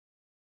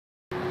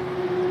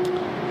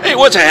Hey,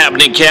 what's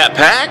happening, Cat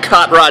Pack?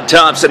 Hot Rod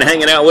Thompson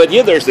hanging out with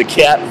you. There's the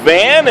Cat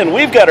Van, and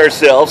we've got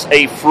ourselves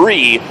a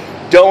free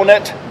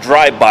donut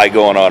drive-by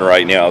going on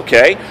right now,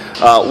 okay?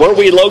 Where are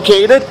we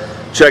located?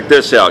 Check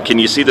this out. Can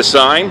you see the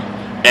sign?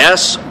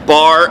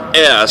 S-Bar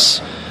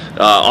S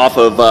off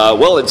of,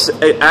 well, it's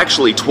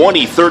actually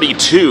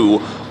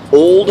 2032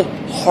 Old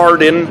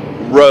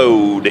Hardin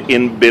Road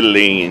in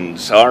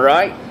Billings, all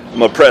right? I'm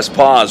going to press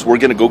pause. We're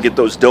going to go get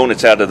those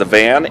donuts out of the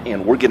van,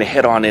 and we're going to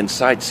head on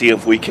inside, see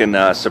if we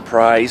can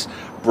surprise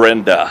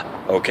Brenda.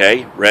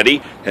 Okay, ready?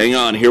 Hang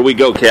on. Here we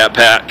go, Cat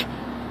Pack.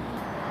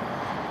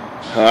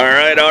 All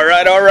right, all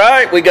right, all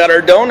right. We got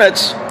our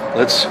donuts.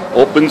 Let's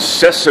open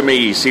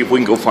sesame, see if we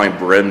can go find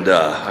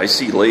Brenda. I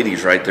see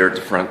ladies right there at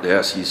the front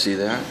desk. You see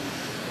that?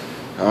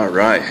 All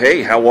right.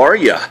 Hey, how are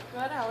you?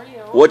 Good, how are you?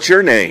 What's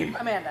your name?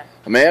 Amanda.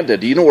 Amanda,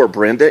 do you know where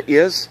Brenda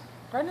is?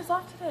 Brenda's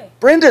off today.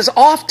 Brenda's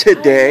off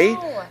today.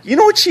 You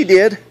know what she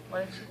did?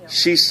 What did she do?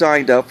 She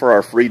signed up for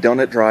our free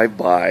donut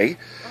drive-by.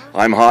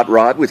 I'm Hot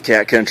Rod with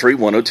Cat Country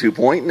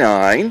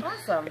 102.9.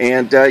 Awesome.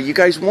 And you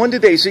guys won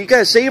today, so you got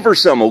to save her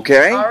some,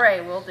 okay? All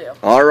right, we'll do.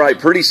 All right,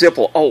 pretty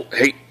simple. Oh,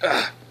 hey,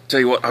 tell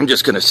you what, I'm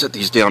just going to set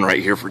these down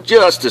right here for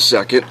just a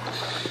second.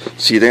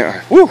 See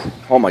there? Woo!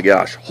 Oh my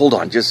gosh. Hold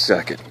on just a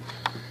second.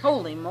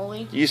 Holy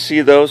moly. You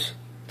see those?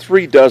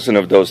 3 dozen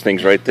of those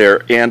things right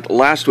there. And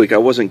last week, I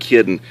wasn't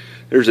kidding,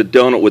 there's a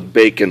donut with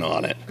bacon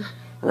on it.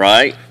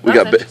 Right? We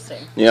got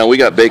we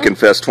got Bacon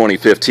Fest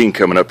 2015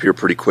 coming up here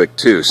pretty quick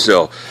too.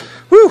 So,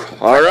 whew,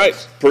 all right,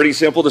 pretty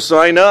simple to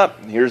sign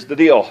up. Here's the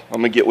deal. I'm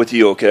gonna get with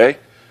you, okay?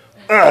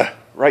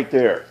 Right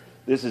there.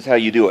 This is how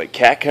you do it.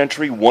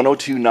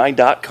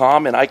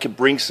 CatCountry1029.com, and I can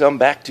bring some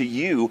back to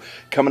you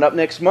coming up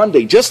next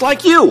Monday, just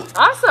like you.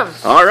 Awesome.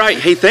 All right.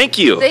 Hey, thank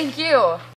you. Thank you.